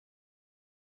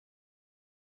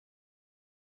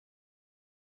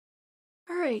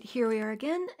Alright, here we are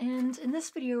again, and in this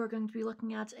video we're going to be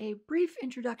looking at a brief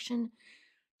introduction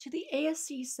to the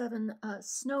ASCE 7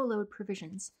 snow load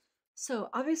provisions. So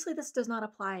obviously this does not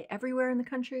apply everywhere in the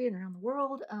country and around the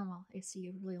world. Well,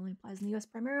 ASCE really only applies in the US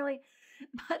primarily,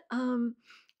 but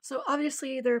so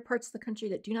obviously there are parts of the country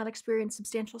that do not experience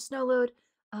substantial snow load.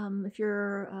 If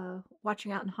you're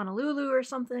watching out in Honolulu or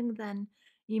something, then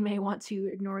you may want to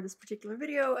ignore this particular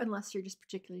video unless you're just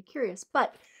particularly curious.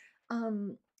 But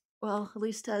well, at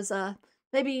least as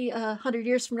maybe 100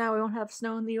 years from now we won't have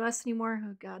snow in the US anymore.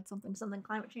 Oh god, something something,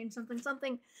 climate change, something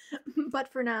something.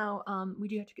 But for now, we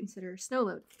do have to consider snow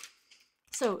load.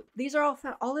 So these are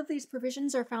all of these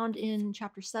provisions are found in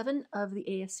chapter 7 of the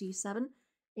ASCE 7,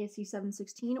 ASCE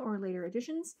 716 or later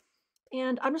editions.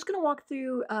 And I'm just going to walk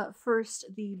through first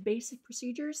the basic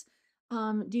procedures,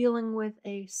 dealing with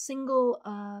a single,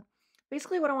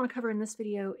 basically what I want to cover in this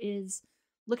video is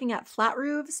looking at flat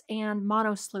roofs and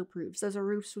monoslope roofs. Those are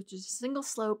roofs which is a single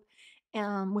slope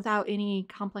without any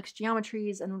complex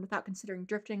geometries and without considering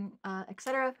drifting,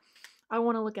 etc. I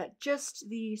want to look at just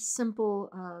the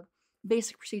simple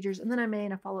basic procedures, and then I may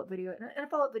in a follow-up video. In a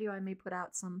follow-up video, I may put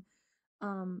out some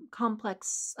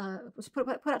complex,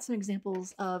 put out some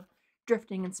examples of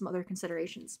drifting and some other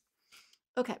considerations.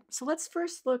 Okay, so let's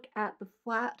first look at the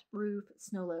flat roof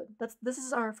snow load. This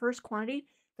is our first quantity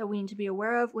that we need to be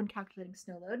aware of when calculating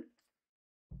snow load.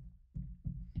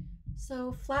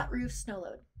 So flat roof snow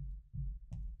load.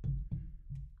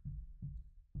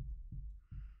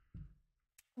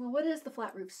 Well, what is the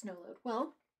flat roof snow load?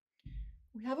 Well,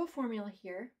 we have a formula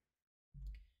here,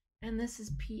 and this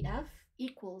is PF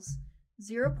equals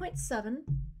 0.7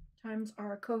 times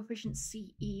our coefficient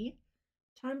CE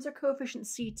times our coefficient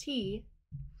CT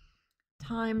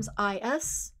times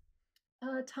IS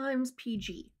times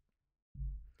PG.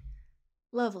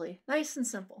 Lovely, nice and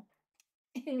simple.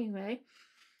 Anyway,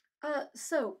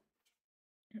 so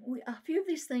a few of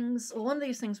these things, well, one of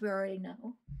these things we already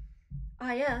know.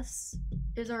 IS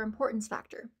is our importance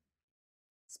factor,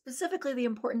 specifically the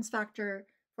importance factor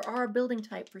for our building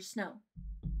type for snow.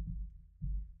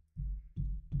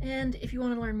 And if you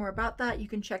want to learn more about that, you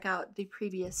can check out the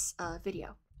previous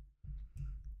video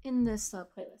in this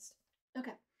playlist.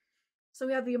 Okay, so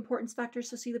we have the importance factor,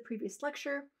 so see the previous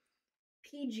lecture.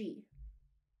 PG.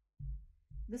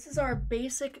 This is our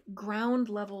basic ground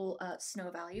level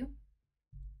snow value,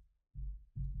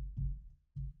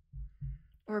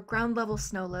 or ground level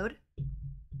snow load.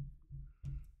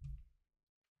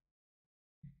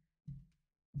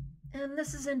 And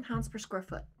this is in pounds per square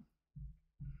foot.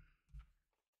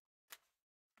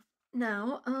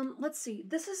 Now, let's see.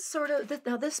 This is sort of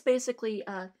now. This basically,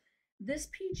 this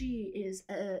PG is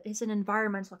an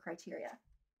environmental criteria.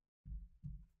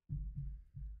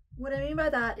 What I mean by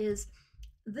that is,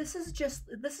 this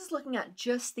is looking at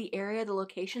just the area, the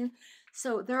location.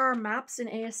 So there are maps in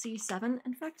ASCE 7.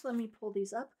 In fact, let me pull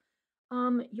these up.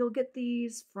 You'll get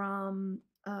these from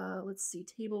let's see,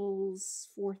 tables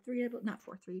 4.3, not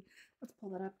 4.3. Let's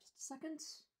pull that up just a second.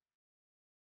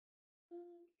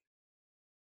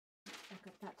 Back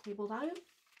up that table value.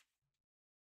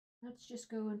 Let's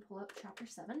just go and pull up chapter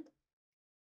 7.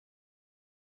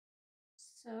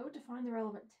 So to find the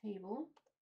relevant table,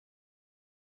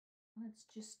 let's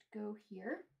just go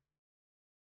here.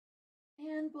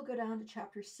 And we'll go down to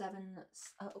chapter 7.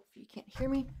 Oh, you can't hear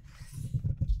me.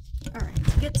 All right,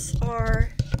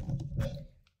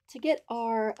 to get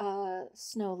our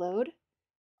snow load,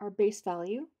 our base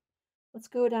value, let's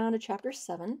go down to chapter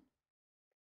 7.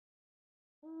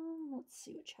 Let's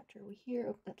see, what chapter are we here?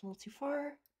 Oh, that's a little too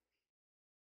far.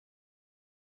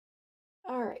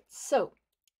 All right, so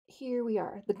here we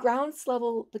are. The ground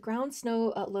snow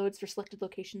loads for selected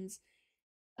locations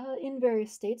in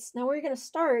various states. Now, where you're going to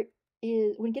start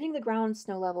is when getting the ground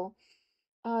snow level.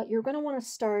 You're going to want to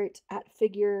start at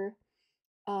figure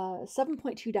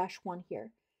 7.2-1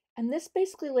 here, and this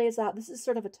basically lays out. This is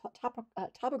sort of a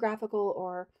topographical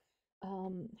or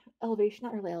elevation,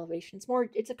 not really elevation.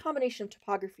 It's a combination of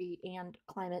topography and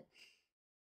climate,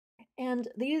 and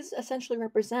these essentially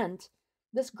represent.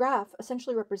 This graph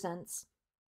essentially represents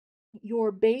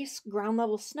your base ground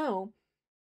level snow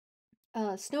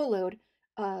load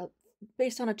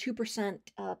based on a 2%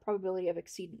 probability of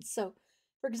exceedance. So,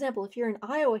 for example, if you're in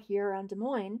Iowa here around Des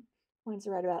Moines are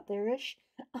right about there-ish.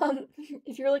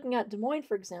 If you're looking at Des Moines,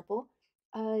 for example,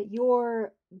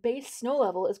 your base snow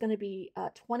level is going to be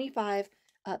 25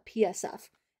 PSF.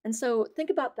 And so think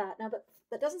about that. Now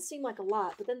that doesn't seem like a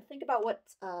lot, but then think about what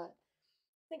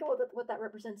that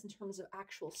represents in terms of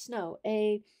actual snow.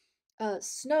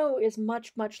 Snow is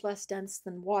much less dense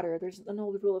than water. There's an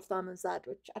old rule of thumb is that,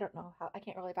 which I don't know how, I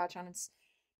can't really vouch on its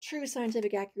true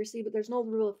scientific accuracy, but there's no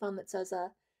rule of thumb that says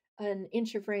an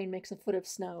inch of rain makes a foot of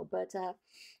snow. But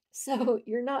so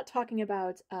you're not talking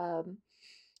about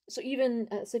so even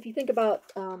so if you think about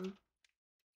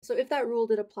so if that rule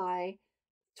did apply,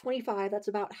 25, that's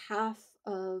about half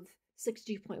of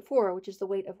 60.4, which is the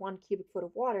weight of 1 cubic foot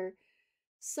of water.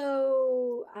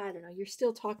 So I don't know, you're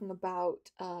still talking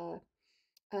about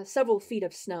several feet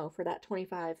of snow for that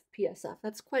 25 psf.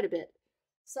 That's quite a bit.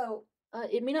 So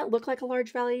it may not look like a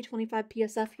large value, 25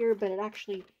 psf here, but it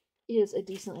actually is a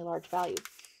decently large value.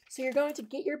 So you're going to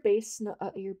get your base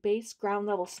ground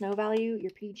level snow value,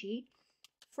 your PG,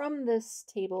 from this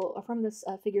table, from this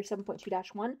figure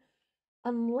 7.2-1,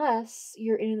 unless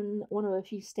you're in one of a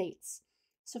few states.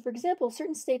 So for example,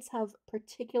 certain states have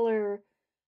particular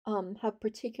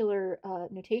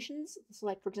notations. So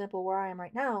like for example, where I am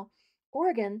right now,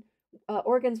 Oregon,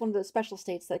 Oregon's one of those special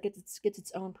states that gets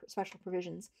its own special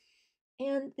provisions.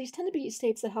 And these tend to be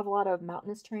states that have a lot of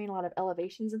mountainous terrain, a lot of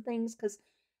elevations and things, because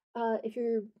if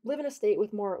you live in a state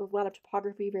with a lot of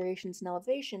topography, variations in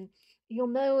elevation, you'll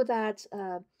know that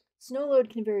snow load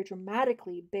can vary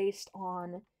dramatically based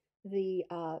on the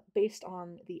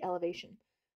elevation.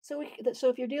 So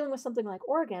if you're dealing with something like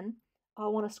Oregon,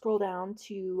 I'll want to scroll down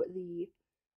to the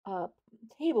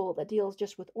table that deals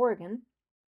just with Oregon.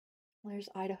 There's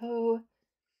Idaho.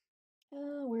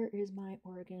 Where is my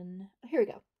Oregon? Here we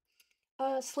go.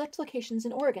 Select locations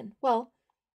in Oregon. Well,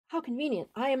 how convenient.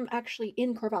 I am actually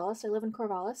in Corvallis. I live in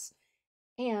Corvallis,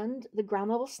 and the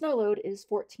ground level snow load is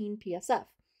 14 psf.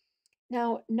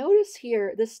 Now, notice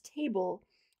here, this table,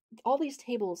 all these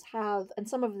tables have, and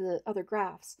some of the other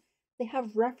graphs, they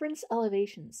have reference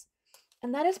elevations.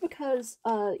 And that is because,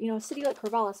 a city like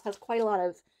Corvallis has quite a lot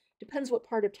of, depends what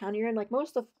part of town you're in. Like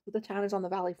most of the town is on the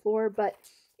valley floor, but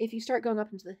if you start going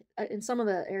up into in some of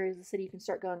the areas of the city, you can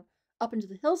start going up into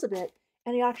the hills a bit,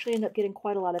 and you actually end up getting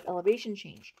quite a lot of elevation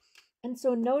change. And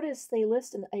so notice they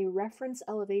list a reference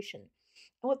elevation.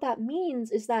 And what that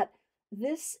means is that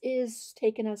this is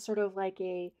taken as sort of like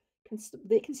they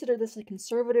consider this a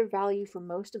conservative value for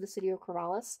most of the city of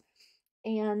Corvallis.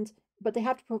 But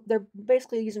they're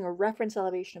basically using a reference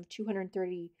elevation of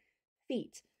 230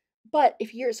 feet. But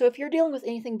if you're dealing with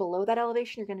anything below that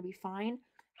elevation, you're going to be fine.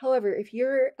 However, if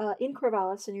you're in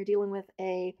Corvallis and you're dealing with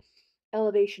a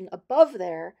elevation above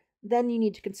there, then you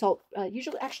need to consult.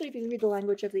 Usually, actually, if you read the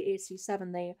language of the ASCE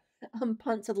 7, they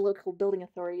punt to the local building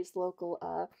authorities, the local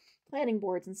planning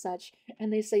boards and such,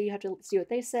 and they say you have to see what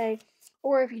they say.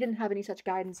 Or if you didn't have any such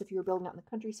guidance, if you were building out in the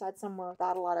countryside somewhere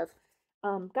without a lot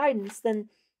of guidance, then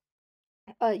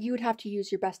you would have to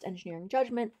use your best engineering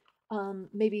judgment,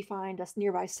 maybe find a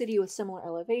nearby city with similar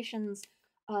elevations,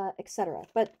 etc.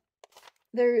 But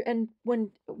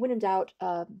when in doubt,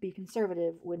 be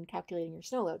conservative when calculating your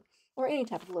snow load, or any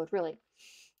type of load, really.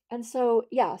 And so,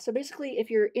 yeah, so basically, if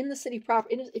you're in the city proper,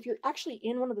 if you're actually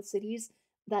in one of the cities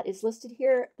that is listed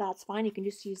here, that's fine. You can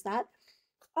just use that.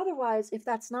 Otherwise, if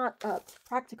that's not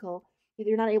practical, if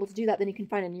you're not able to do that, then you can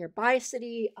find a nearby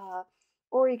city,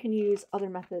 or you can use other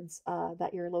methods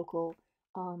that your local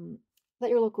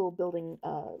building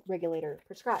regulator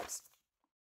prescribes.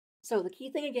 So the key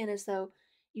thing again is, though,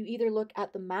 you either look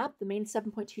at the map, the main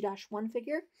 7.2-1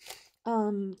 figure,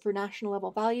 for national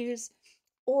level values,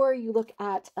 or you look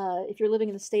at if you're living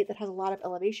in a state that has a lot of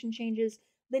elevation changes,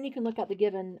 then you can look at the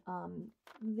given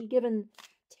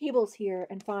tables here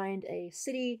and find a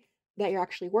city that you're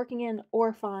actually working in,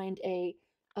 or find a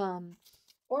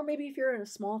or maybe if you're in a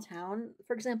small town,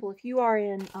 for example, if you are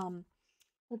in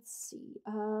let's see,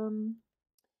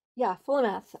 yeah,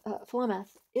 Philomath.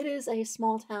 It is a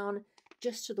small town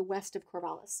just to the west of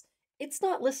Corvallis. It's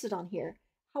not listed on here.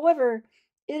 However,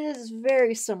 it is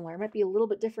very similar. It might be a little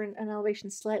bit different in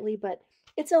elevation slightly, but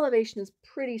its elevation is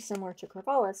pretty similar to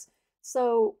Corvallis.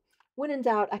 So when in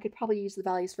doubt, I could probably use the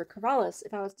values for Corvallis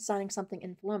if I was designing something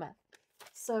in Philomath.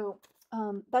 So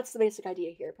that's the basic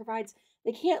idea here. It provides,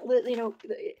 they can't,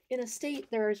 in a state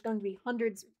there is going to be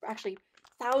hundreds, actually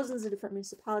thousands of different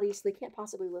municipalities, so they can't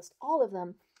possibly list all of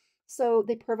them. So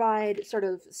they provide sort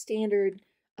of standard,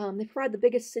 they provide the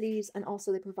biggest cities, and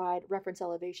also they provide reference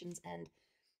elevations and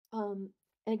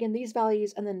again, these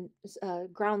values, and then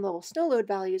ground level snow load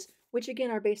values, which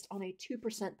again are based on a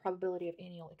 2% probability of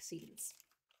annual exceedance.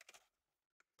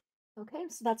 Okay,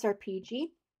 so that's our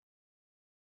PG.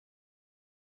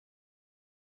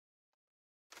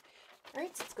 All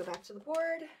right, so let's go back to the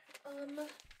board.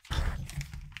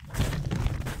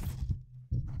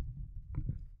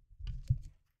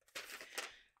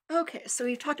 Okay, so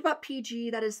we've talked about PG,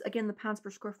 that is, again, the pounds per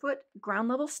square foot, ground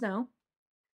level snow.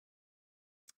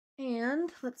 And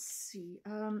let's see,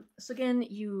 so again,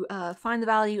 you find the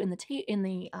value in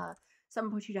the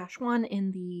 7.2-1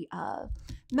 in the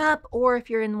map, or if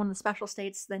you're in one of the special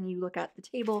states, then you look at the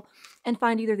table and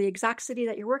find either the exact city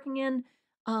that you're working in,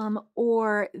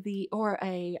 or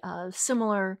a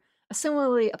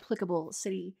similarly applicable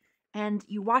city, and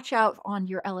you watch out on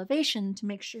your elevation to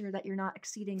make sure that you're not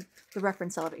exceeding the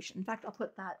reference elevation. In fact, I'll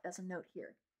put that as a note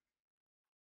here.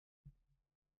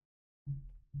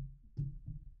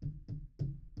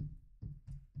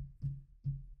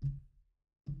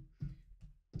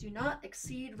 Do not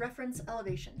exceed reference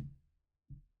elevation.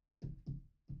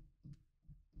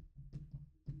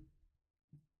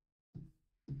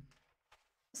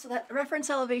 So that reference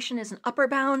elevation is an upper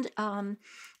bound.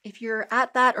 If you're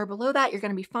at that or below that, you're going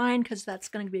to be fine because that's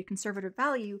going to be a conservative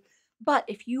value. But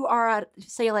if you are at,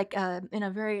 say, like in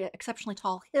a very exceptionally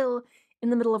tall hill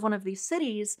in the middle of one of these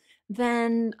cities,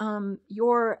 then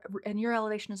your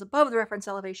elevation is above the reference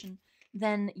elevation,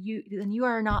 then you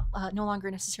are not no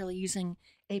longer necessarily using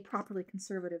a properly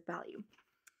conservative value.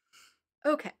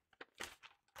 Okay.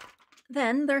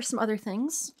 Then there's some other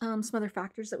things, some other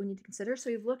factors that we need to consider. So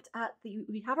we've looked at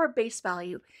we have our base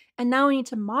value, and now we need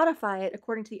to modify it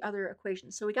according to the other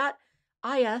equations. So we got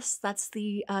IS, that's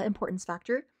the importance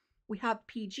factor. We have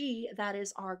PG, that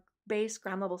is our base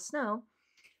ground level snow.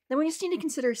 Then we just need to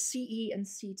consider CE and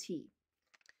CT.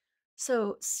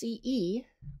 So CE,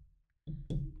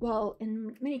 well,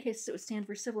 in many cases it would stand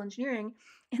for civil engineering.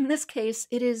 In this case,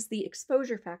 it is the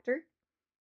exposure factor.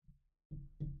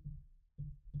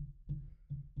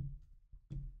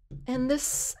 And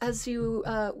this, as you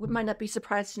might not be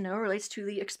surprised to know, relates to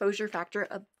the exposure factor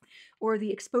or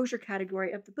the exposure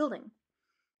category of the building.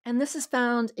 And this is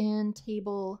found in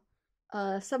table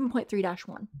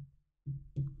 7.3-1.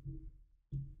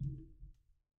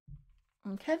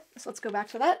 Okay, so let's go back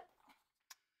to that.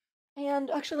 And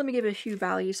actually, let me give it a few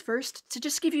values first to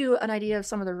just give you an idea of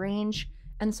some of the range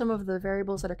and some of the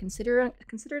variables that are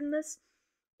considered in this.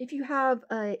 If you have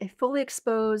a fully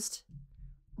exposed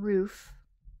roof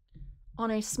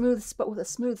on a smooth spot with a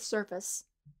smooth surface,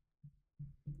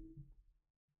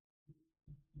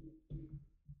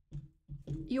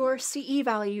 your CE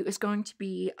value is going to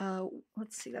be,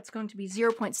 that's going to be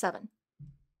 0.7.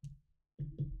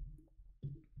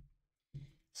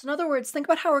 So in other words, think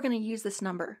about how we're going to use this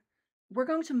number. We're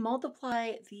going to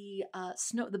multiply the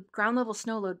ground level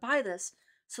snow load by this.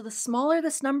 So the smaller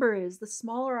this number is, the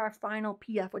smaller our final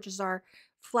PF, which is our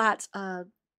flat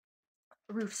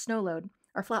roof snow load,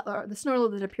 the snow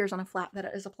load that appears on a flat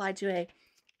that is applied to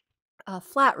a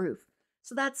flat roof.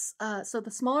 So that's so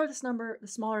the smaller this number, the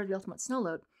smaller the ultimate snow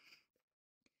load.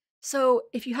 So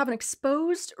if you have an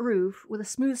exposed roof with a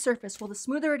smooth surface, well, the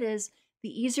smoother it is, the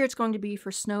easier it's going to be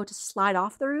for snow to slide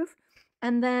off the roof.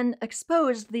 And then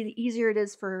exposed, the easier it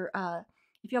is for,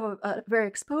 if you have a very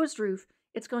exposed roof,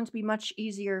 it's going to be much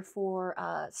easier for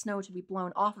snow to be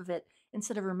blown off of it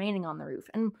instead of remaining on the roof.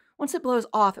 And once it blows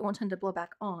off, it won't tend to blow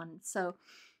back on. So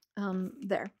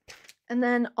there. And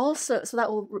then also, so that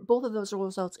will, both of those will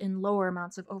result in lower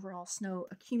amounts of overall snow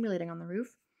accumulating on the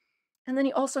roof. And then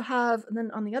you also have, and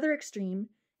then on the other extreme,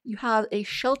 you have a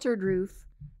sheltered roof.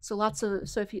 So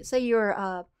if you say you're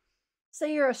a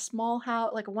small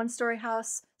house, like a one-story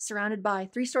house surrounded by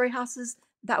three-story houses,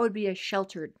 that would be a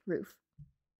sheltered roof.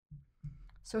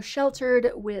 So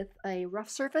sheltered with a rough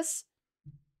surface.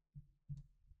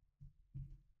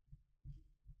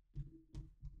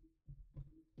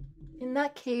 In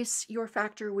that case, your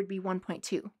factor would be 1.2.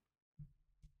 So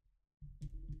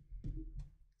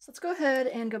let's go ahead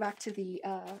and go back to the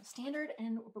standard,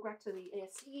 and we'll go back to the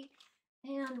ASCE,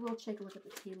 and we'll take a look at the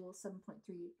table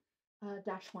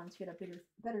 7.3-1 to get a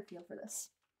better feel for this.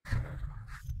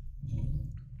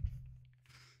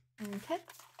 Okay.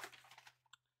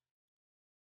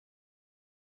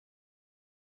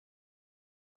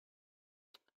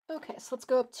 Okay, so let's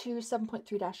go up to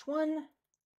 7.3-1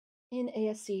 in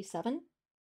ASCE 7.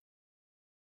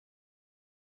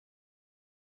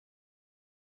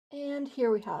 And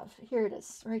here it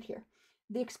is, right here,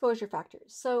 the exposure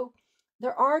factors. So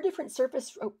there are different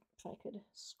surface, if I could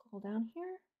scroll down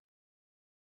here.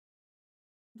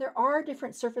 There are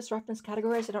different surface roughness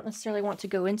categories I don't necessarily want to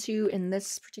go into in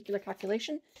this particular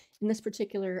calculation, in this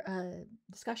particular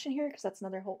discussion here, because that's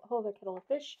another whole other kettle of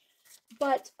fish.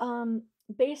 But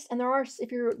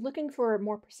if you're looking for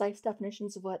more precise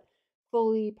definitions of what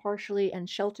fully, partially, and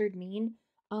sheltered mean,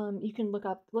 you can look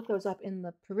those up in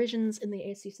the provisions, in the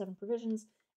ASCE 7 provisions,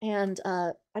 and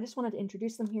I just wanted to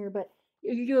introduce them here, but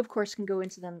you of course can go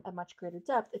into them at much greater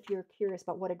depth if you're curious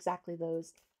about what exactly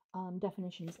those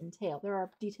definitions entail. There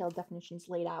are detailed definitions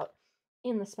laid out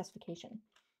in the specification.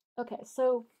 Okay,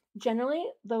 so generally,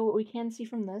 though, what we can see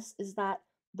from this is that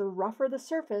the rougher the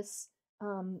surface,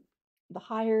 the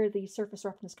higher the surface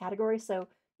roughness category. So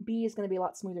B is going to be a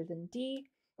lot smoother than D,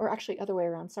 or actually other way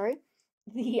around, sorry.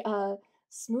 The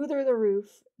smoother the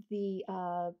roof, the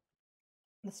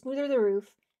smoother the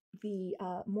roof, the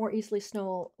more easily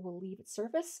snow will leave its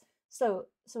surface. So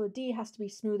a D has to be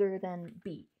smoother than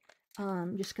B,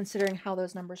 just considering how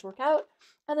those numbers work out.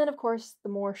 And then, of course, the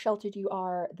more sheltered you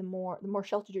are, the more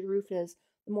sheltered your roof is,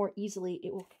 the more easily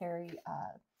it will carry,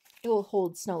 it will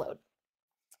hold snow load.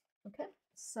 Okay,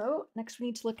 so next we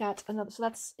need to look at another, so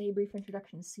that's a brief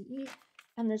introduction to CE.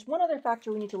 And there's one other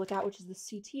factor we need to look at, which is the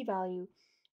CT value,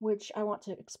 which I want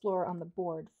to explore on the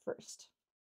board first.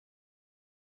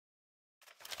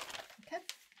 Okay.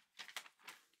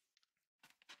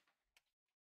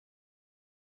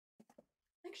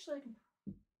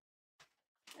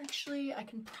 Actually, I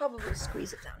can probably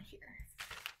squeeze it down here.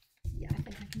 Yeah, I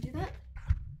think I can do that.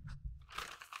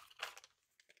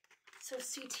 So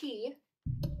CT,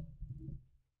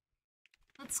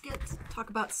 let's talk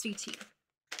about CT.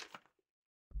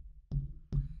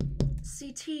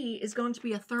 CT is going to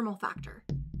be a thermal factor.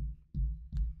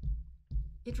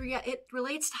 It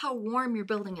relates to how warm your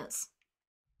building is.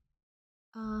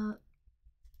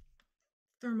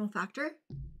 Thermal factor.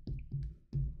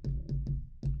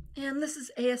 And this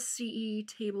is ASCE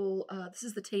table. This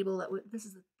is the table this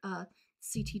is the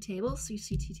CT table.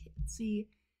 See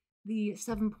the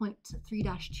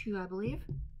 7.3-2, I believe,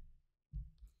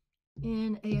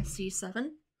 in ASCE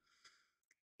 7.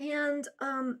 And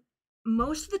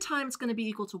most of the time it's going to be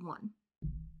equal to 1,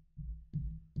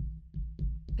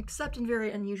 except in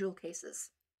very unusual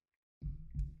cases.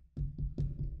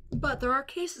 But there are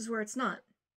cases where it's not.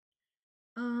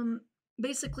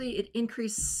 Basically, it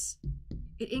increases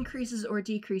or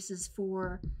decreases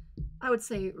for, I would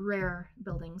say, rare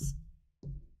buildings.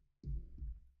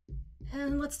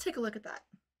 And let's take a look at that.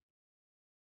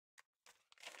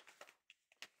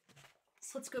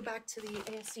 So let's go back to the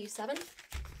ASCE 7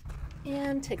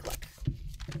 and take a look.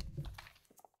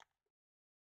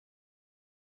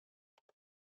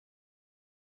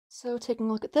 So taking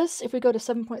a look at this, if we go to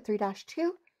 7.3-2,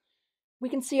 we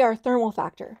can see our thermal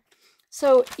factor.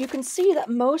 So you can see that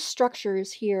most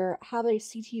structures here have a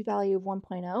CT value of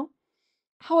 1.0.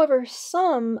 However,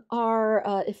 some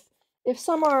are, if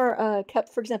some are kept,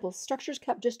 for example, structures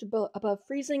kept just above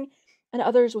freezing and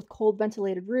others with cold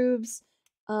ventilated roofs,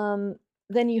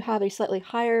 then you have a slightly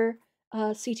higher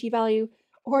CT value.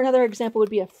 Or another example would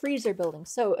be a freezer building.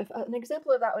 So if an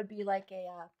example of that would be like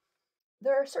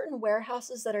there are certain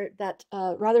warehouses that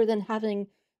rather than having,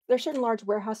 there are certain large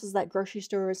warehouses that grocery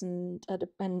stores and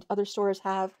other stores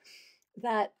have,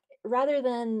 that rather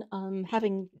than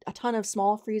having a ton of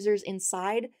small freezers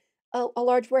inside a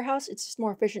large warehouse, it's just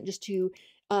more efficient just to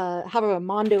have a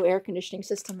Mondo air conditioning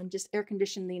system and just air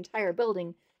condition the entire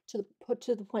building to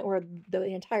the point where the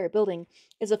entire building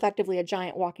is effectively a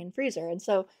giant walk-in freezer. And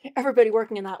so everybody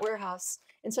working in that warehouse,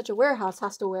 in such a warehouse,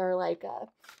 has to wear like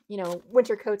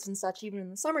winter coats and such even in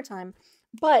the summertime.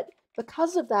 But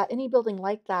because of that, any building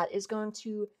like that is going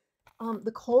to,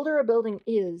 the colder a building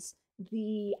is,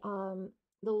 the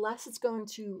less it's going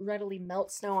to readily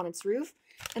melt snow on its roof,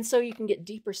 and so you can get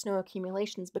deeper snow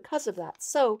accumulations because of that.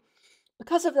 So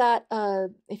because of that,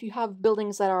 if you have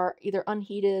buildings that are either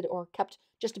unheated or kept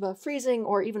just above freezing,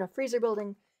 or even a freezer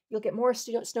building, you'll get more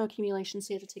snow accumulation,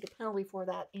 so you have to take a penalty for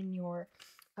that in your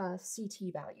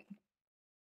CT value.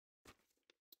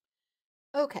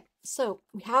 Okay, so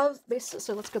we have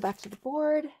so let's go back to the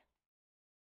board.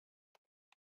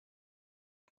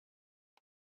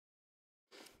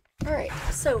 All right,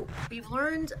 so we've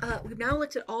now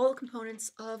looked at all the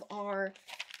components of our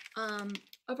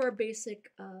basic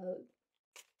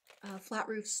flat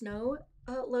roof snow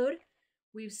load.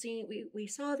 We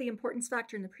saw the importance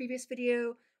factor in the previous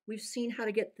video. We've seen how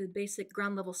to get the basic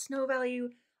ground level snow value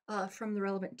from the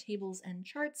relevant tables and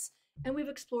charts, and we've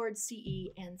explored CE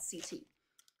and CT.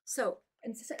 So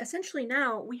essentially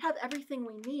now we have everything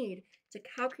we need to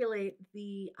calculate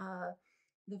the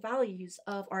values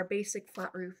of our basic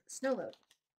flat roof snow load.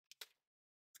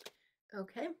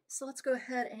 Okay, so let's go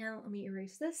ahead and let me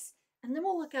erase this, and then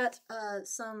we'll look at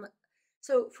some.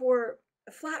 So for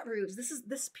flat roofs,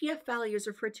 this PF value is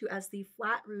referred to as the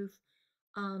flat roof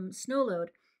snow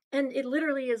load, and it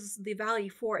literally is the value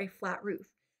for a flat roof.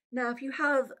 Now, if you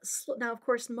have, of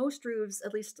course, most roofs,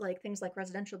 at least like things like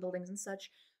residential buildings and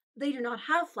such, they do not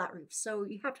have flat roofs, so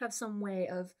you have to have some way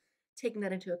of taking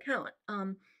that into account.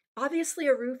 Obviously,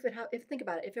 a roof think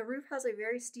about it, if a roof has a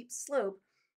very steep slope,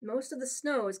 most of the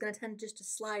snow is going to tend just to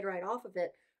slide right off of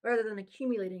it rather than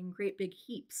accumulating in great big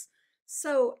heaps.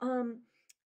 So,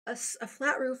 a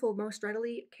flat roof will most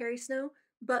readily carry snow,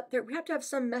 but we have to have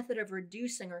some method of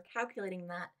reducing or calculating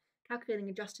calculating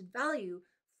adjusted value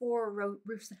for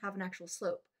roofs that have an actual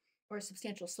slope or a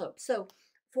substantial slope. So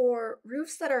for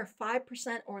roofs that are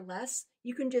 5% or less,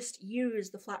 you can just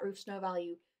use the flat roof snow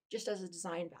value just as a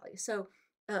design value. So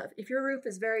if your roof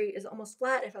is almost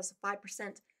flat, if it has a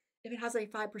 5%, if it has a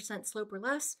 5% slope or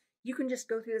less, you can just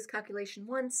go through this calculation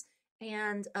once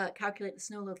and calculate the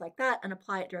snow load like that and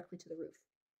apply it directly to the roof.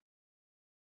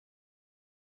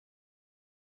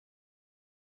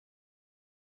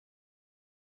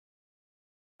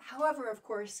 However, of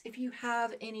course, if you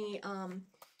have any kind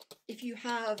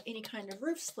of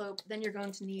roof slope, then you're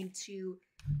going to need to,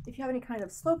 if you have any kind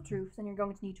of sloped roof, then you're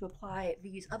going to need to apply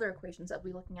these other equations that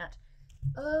we'll be looking at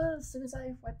as soon as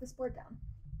I wipe this board down.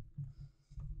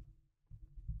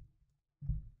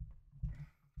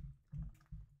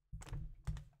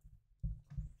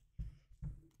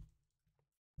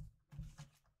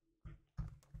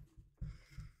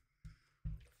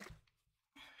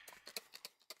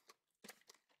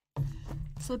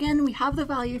 So again, we have the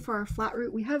value for our flat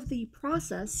roof. We have the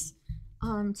process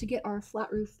to get our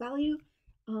flat roof value.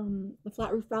 The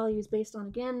flat roof value is based on,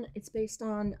 again, it's based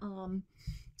on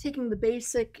taking the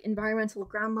basic environmental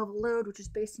ground level load, which is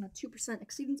based on a 2%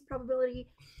 exceedance probability,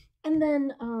 and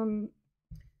then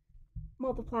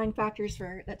multiplying factors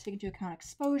that take into account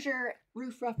exposure,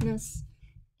 roof roughness,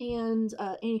 and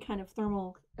any kind of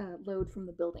thermal load from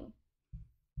the building.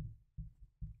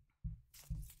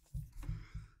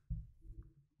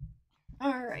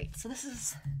 All right, so this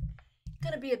is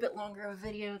going to be a bit longer of a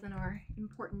video than our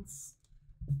importance,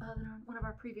 than one of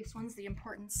our previous ones, the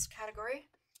importance category,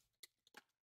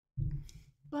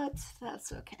 but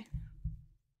that's okay.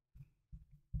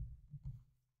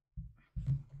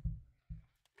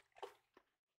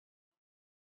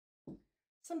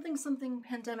 Something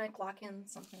pandemic lock-in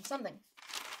something.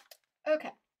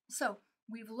 Okay, so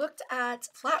we've looked at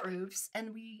flat roofs,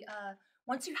 and we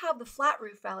once you have the flat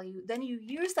roof value, then you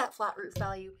use that flat roof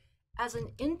value as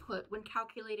an input when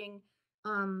calculating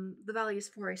the values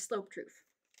for a sloped roof.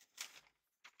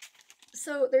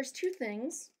 So there's two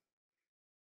things.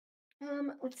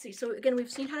 Let's see. So again,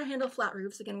 we've seen how to handle flat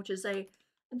roofs, again, which is in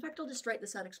fact, I'll just write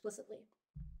this out explicitly.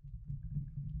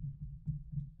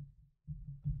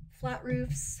 Flat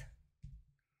roofs,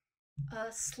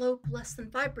 slope less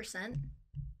than 5%.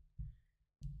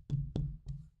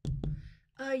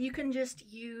 You can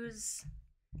just use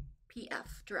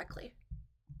PF directly.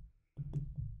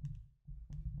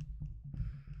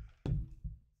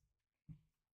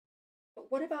 But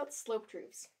what about sloped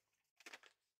roofs?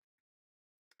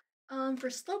 For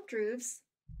sloped roofs,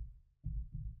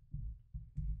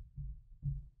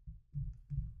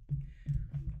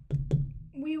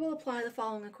 we will apply the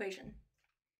following equation.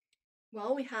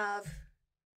 Well, we have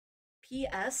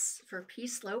PS for P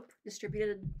slope,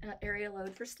 distributed area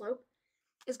load for slope,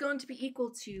 is going to be equal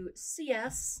to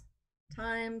CS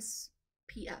times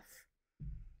PF.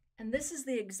 And this is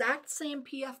the exact same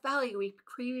PF value we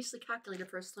previously calculated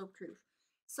for a sloped roof.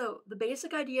 So the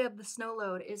basic idea of the snow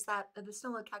load is that the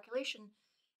snow load calculation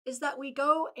is that we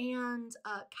go and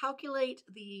calculate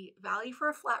the value for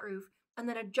a flat roof and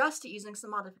then adjust it using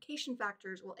some modification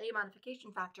factors, well, a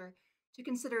modification factor, to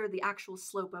consider the actual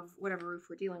slope of whatever roof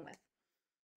we're dealing with.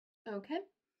 Okay,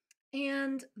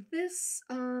 and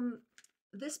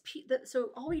so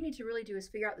all we need to really do is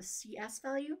figure out the CS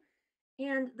value,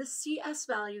 and the CS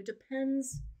value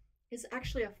is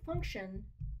actually a function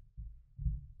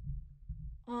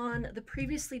on the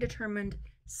previously determined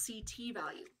CT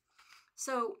value.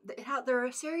 So there are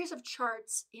a series of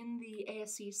charts in the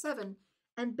ASCE 7,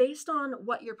 and based on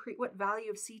what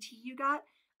value of CT you got,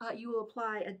 you will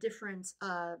apply a different,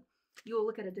 you will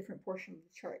look at a different portion of the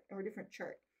chart, or a different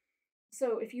chart.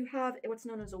 So if you have what's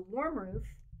known as a warm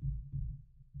roof,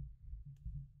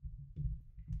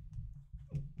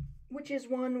 which is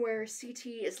one where CT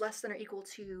is less than or equal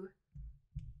to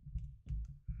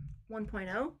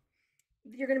 1.0,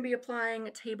 you're going to be applying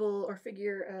a table or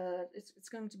figure, it's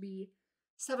going to be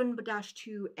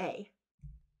 7-2A.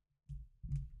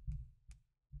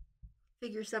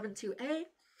 Figure 7-2A.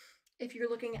 If you're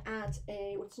looking at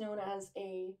what's known as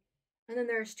and then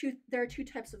there are two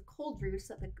types of cold roofs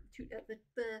that the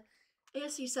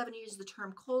ASCE 7 uses the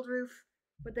term cold roof,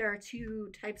 but there are two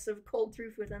types of cold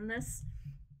roof within this.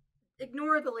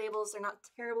 Ignore the labels, they're not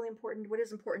terribly important. What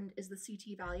is important is the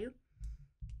CT value.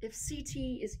 If CT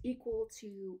is equal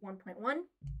to 1.1,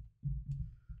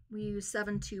 we use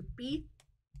 7-2B.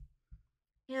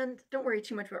 And don't worry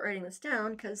too much about writing this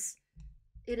down because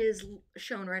it is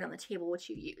shown right on the table what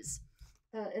you use.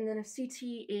 And then if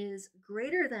CT is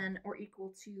greater than or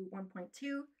equal to 1.2,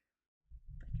 if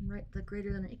I can write the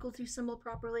greater than or equal to symbol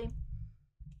properly,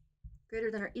 greater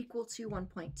than or equal to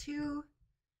 1.2,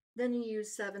 then you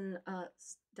use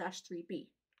 7-3b.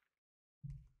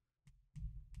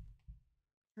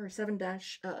 Or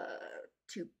 7-2c,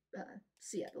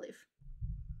 I believe.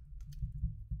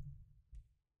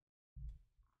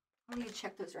 I need to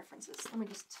check those references. Let me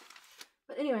just.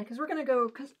 But anyway, because we're gonna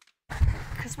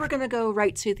go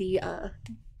right to the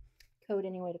code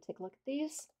anyway to take a look at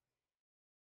these.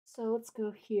 So let's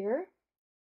go here.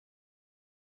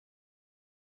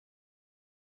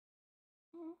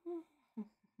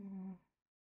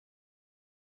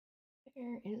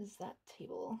 Where is that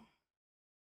table?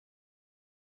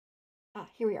 Ah,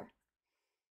 here we are.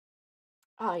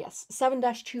 Ah, yes,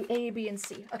 7-2A, B, and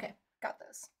C. Okay, got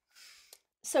those.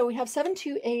 So we have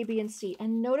 7-2A, B, and C,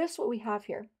 and notice what we have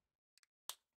here.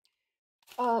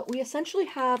 We essentially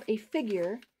have a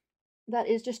figure that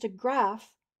is just a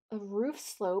graph of roof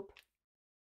slope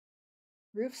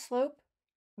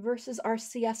versus our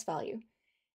CS value.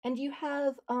 And you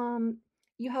have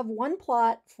one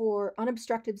plot for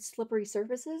unobstructed slippery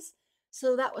surfaces.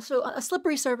 So a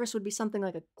slippery surface would be something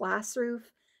like a glass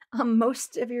roof.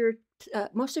 Most of your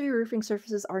roofing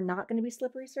surfaces are not going to be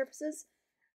slippery surfaces.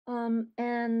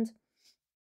 And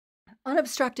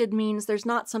unobstructed means there's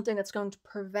not something that's going to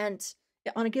prevent,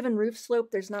 on a given roof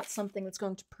slope, there's not something that's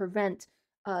going to prevent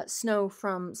snow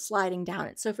from sliding down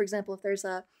it. So for example,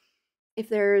 if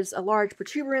there's a large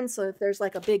protuberance, so if there's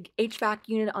like a big HVAC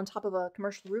unit on top of a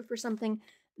commercial roof or something,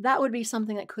 that would be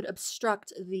something that could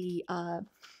obstruct the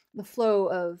flow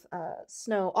of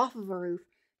snow off of a roof.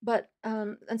 But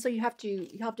and so you have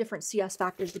different CS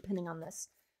factors depending on this.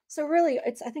 So really,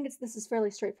 this is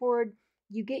fairly straightforward.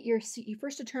 You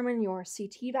first determine your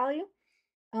CT value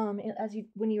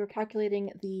when you were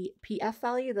calculating the PF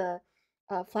value, the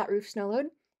flat roof snow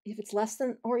load. If it's less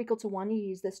than or equal to 1, you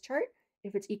use this chart.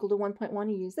 If it's equal to 1.1,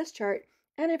 you use this chart.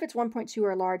 And if it's 1.2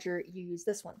 or larger, you use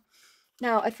this one.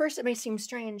 Now, at first it may seem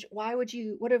strange. What if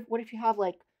you have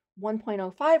like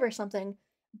 1.05 or something?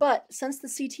 But since the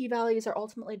CT values are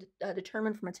ultimately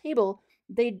determined from a table,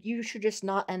 you should just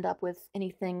not end up with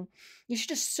anything. You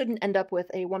shouldn't end up with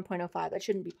a 1.05. That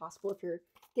shouldn't be possible if you're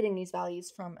getting these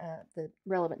values from the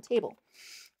relevant table.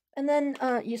 And then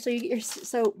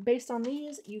so based on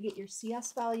these, you get your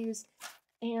CS values,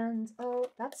 and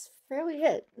that's fairly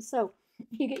it. So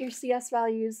you get your CS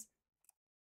values.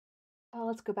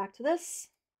 Let's go back to this.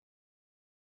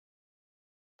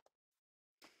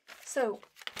 So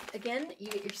again, you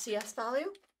get your CS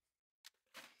value.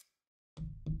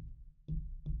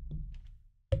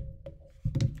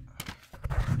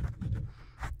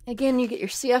 Again, you get your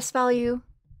CS value,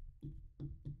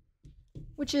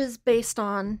 which is based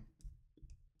on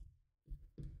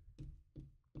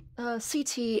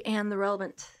CT and the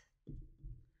relevant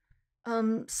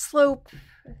slope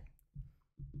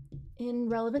in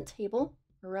relevant table,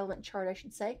 or relevant chart, I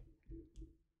should say.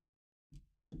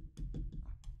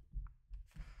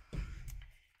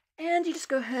 And you just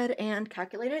go ahead and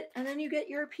calculate it, and then you get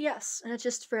your PS, and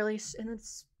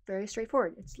it's very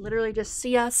straightforward. It's literally just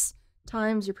CS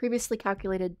times your previously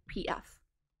calculated PF.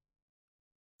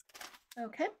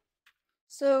 Okay,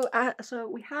 so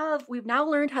we've now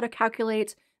learned how to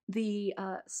calculate the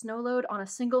snow load on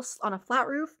a flat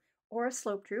roof or a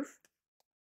sloped roof.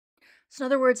 So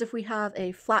in other words, if we have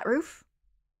a flat roofed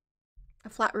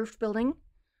building,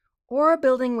 or a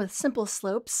building with simple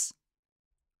slopes,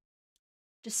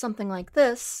 just something like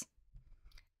this,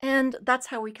 and that's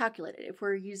how we calculate it. If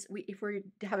we're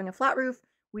having a flat roof,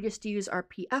 we just use our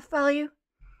PF value,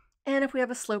 and if we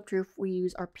have a sloped roof, we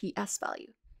use our PS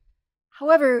value.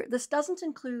 However, this doesn't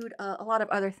include a lot of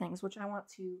other things, which I want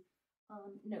to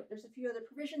note. There's a few other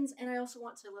provisions, and I also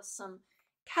want to list some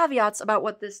caveats about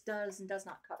what this does and does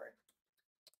not cover.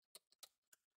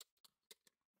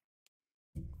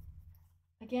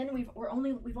 Again, we've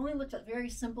only looked at very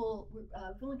simple. We've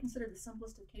only considered the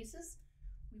simplest of cases.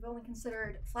 We've only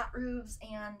considered flat roofs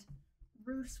and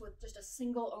roofs with just a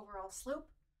single overall slope,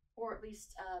 or at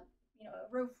least a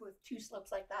roof with two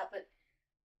slopes like that. But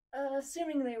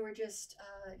assuming they were just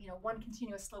one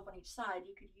continuous slope on each side,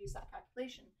 you could use that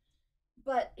calculation.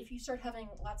 But if you start having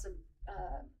lots of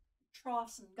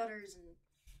troughs and gutters and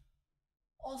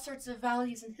all sorts of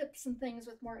valleys and hips and things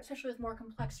especially with more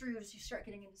complex roofs, you start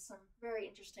getting into some very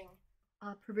interesting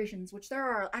provisions, which there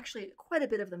are actually quite a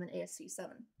bit of them in ASCE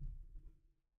 7.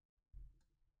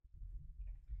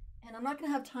 And I'm not going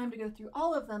to have time to go through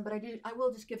all of them, but I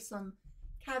will just give some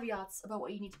caveats about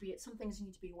some things you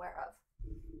need to be aware of.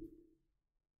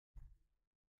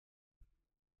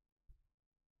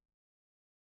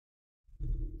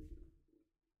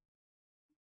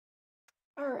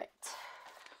 All right.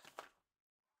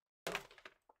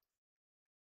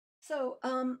 So,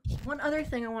 one other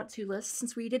thing I want to list,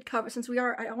 since we did cover,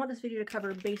 I want this video to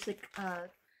cover basic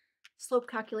slope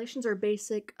calculations or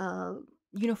basic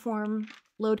uniform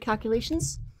load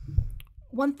calculations.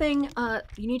 One thing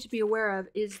you need to be aware of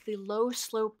is the low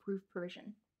slope roof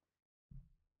provision.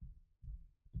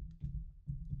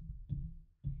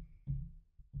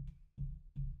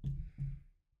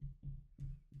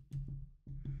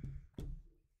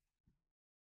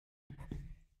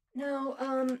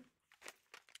 Now,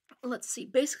 let's see.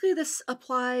 Basically, this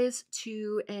applies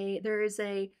to there is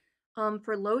a,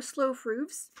 for low slope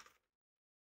roofs,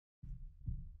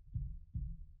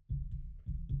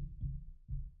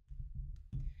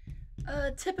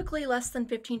 typically less than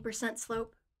 15%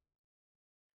 slope.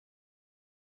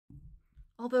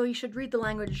 Although you should read the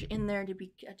language in there to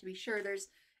be sure.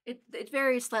 It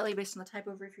varies slightly based on the type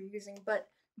of roof you're using, but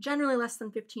generally less than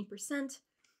 15%.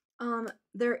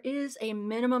 There is a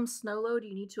minimum snow load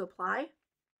you need to apply.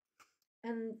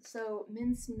 And so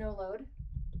min snow load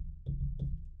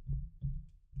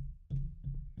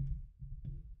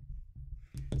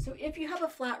so if you have a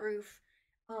flat roof,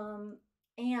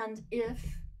 and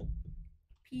if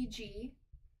PG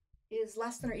is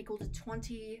less than or equal to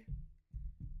 20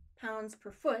 pounds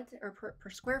per foot, or per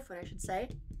square foot, I should say,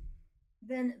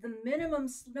 then the minimum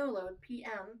snow load,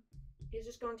 PM, is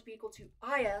just going to be equal to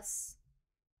IS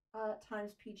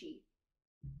times PG,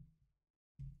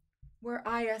 where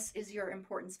IS is your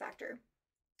importance factor.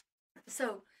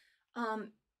 So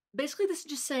basically this is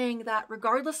just saying that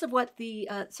regardless of what the,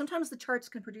 sometimes the charts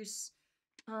can produce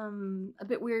a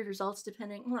bit weird results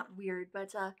depending, well, not weird,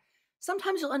 but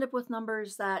sometimes you'll end up with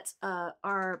numbers that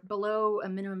are below a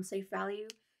minimum safe value.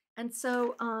 And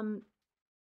so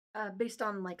based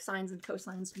on like sines and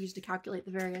cosines used to calculate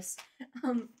the various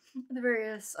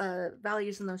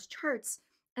values in those charts.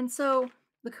 And so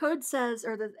the code says,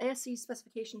 or the ASCE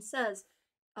specification says,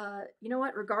 you know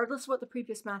what, regardless of what the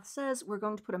previous math says, we're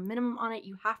going to put a minimum on it.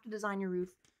 You have to design your roof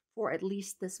for at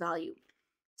least this value.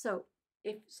 So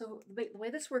the way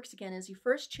this works again is you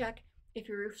first check if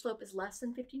your roof slope is less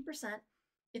than 15%.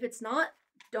 If it's not,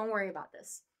 don't worry about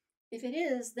this. If it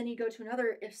is, then you go to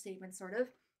another if statement, sort of.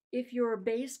 If your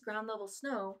base ground level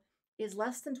snow is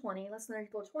less than or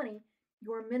equal to 20,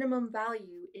 your minimum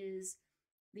value is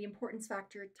the importance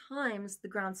factor times the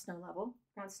ground snow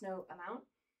amount.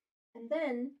 And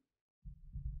then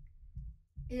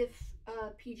if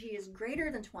PG is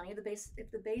greater than 20, if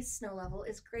the base snow level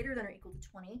is greater than or equal to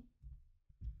 20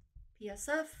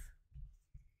 PSF,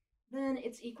 then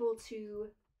it's equal to,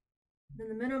 then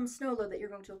the minimum snow load that you're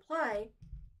going to apply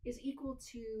is equal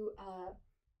to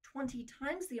 20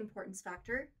 times the importance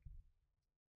factor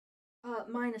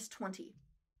minus 20.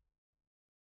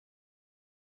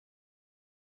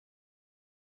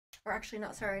 Or actually,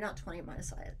 not 20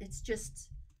 minus IS. It's just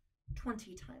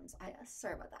 20 times IS.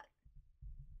 Sorry about that.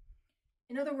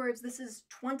 In other words, this is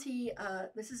 20,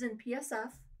 this is in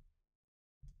PSF.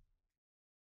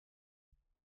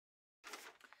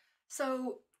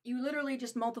 So you literally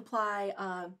just multiply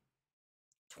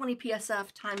 20 PSF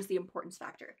times the importance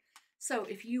factor. So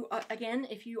if you, again,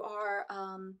 if your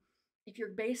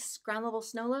base ground level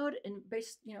snow load and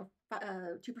base, 2%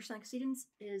 exceedance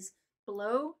is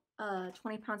below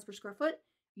 20 pounds per square foot,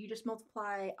 you just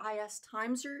multiply IS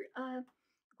times your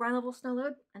ground level snow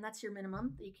load, and that's your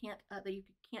minimum that you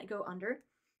can't go under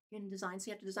in design. So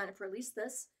you have to design it for at least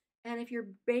this. And if your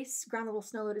base ground level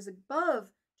snow load is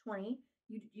above 20,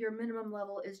 your minimum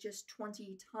level is just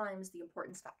 20 times the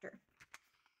importance factor.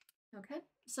 Okay,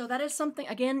 so that is something,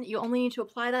 again, you only need to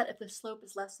apply that if the slope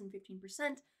is less than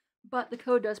 15%, but the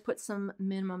code does put some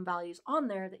minimum values on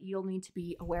there that you'll need to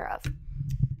be aware of.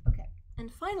 Okay,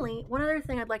 and finally, one other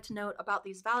thing I'd like to note about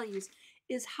these values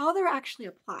is how they're actually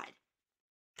applied.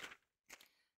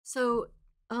 So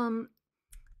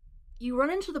you run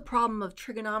into the problem of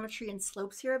trigonometry and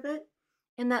slopes here a bit,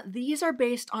 in that these are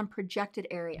based on projected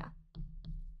area.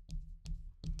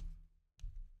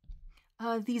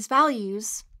 These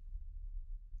values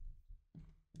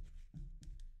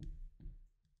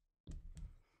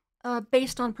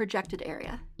based on projected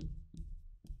area.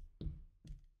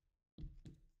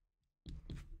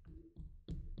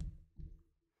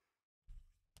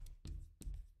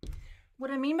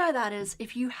 What I mean by that is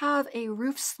if you have a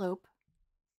roof slope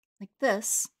like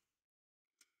this,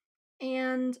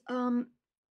 and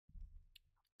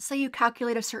say you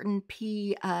calculate a certain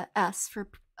PS for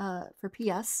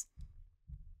PS.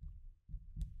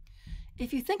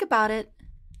 If you think about it,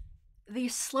 the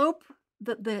slope,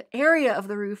 the area of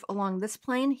the roof along this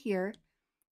plane here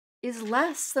is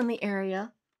less than the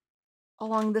area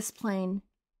along this plane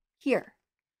here.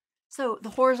 So the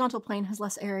horizontal plane has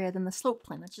less area than the slope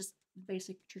plane. That's just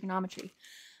basic trigonometry.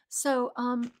 So,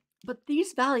 but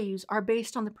these values are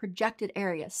based on the projected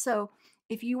area. So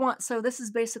if you want, so this is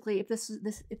basically, if this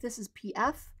is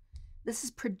PF, this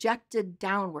is projected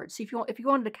downward. So if you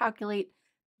wanted to calculate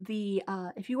the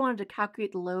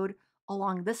load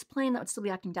along this plane, that would still be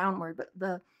acting downward.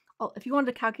 But if you wanted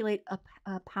to calculate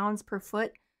a pounds per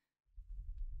foot,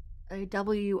 a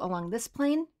W along this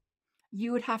plane,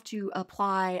 you would have to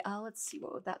apply, let's see,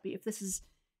 what would that be? If this is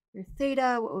your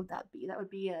theta, what would that be? That would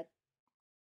be a,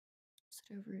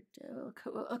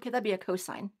 okay, that'd be a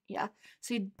cosine. Yeah.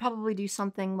 So you'd probably do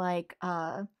something like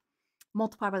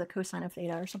multiply by the cosine of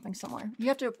theta or something similar. You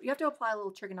have to apply a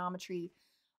little trigonometry.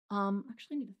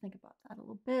 Actually, I need to think about that a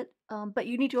little bit. But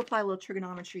you need to apply a little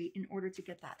trigonometry in order to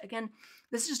get that. Again,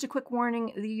 this is just a quick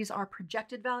warning. These are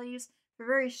projected values. For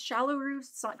very shallow roofs,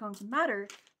 it's not going to matter.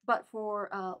 But for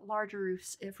larger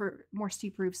roofs, for more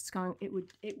steep roofs, it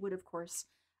would of course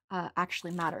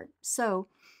actually matter. So,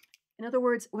 in other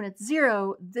words, when it's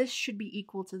 0, this should be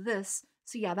equal to this.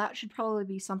 So yeah, that should probably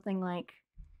be something like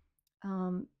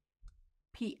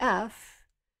PF,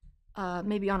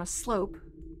 maybe on a slope,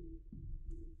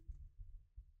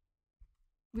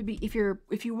 would be, if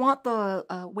you want the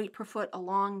weight per foot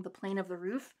along the plane of the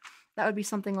roof, that would be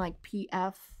something like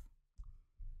PF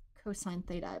cosine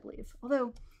theta, I believe.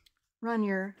 Although, run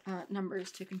your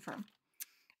numbers to confirm.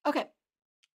 Okay.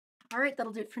 All right,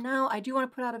 that'll do it for now. I do want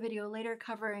to put out a video later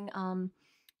covering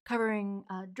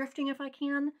drifting if I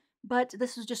can, but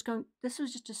this was just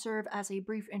to serve as a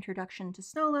brief introduction to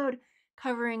snow load,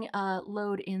 covering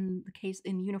load in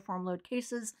uniform load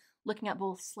cases, looking at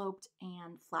both sloped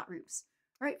and flat roofs.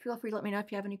 All right, feel free to let me know if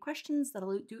you have any questions.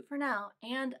 That'll do it for now,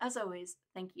 and as always,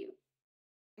 thank you.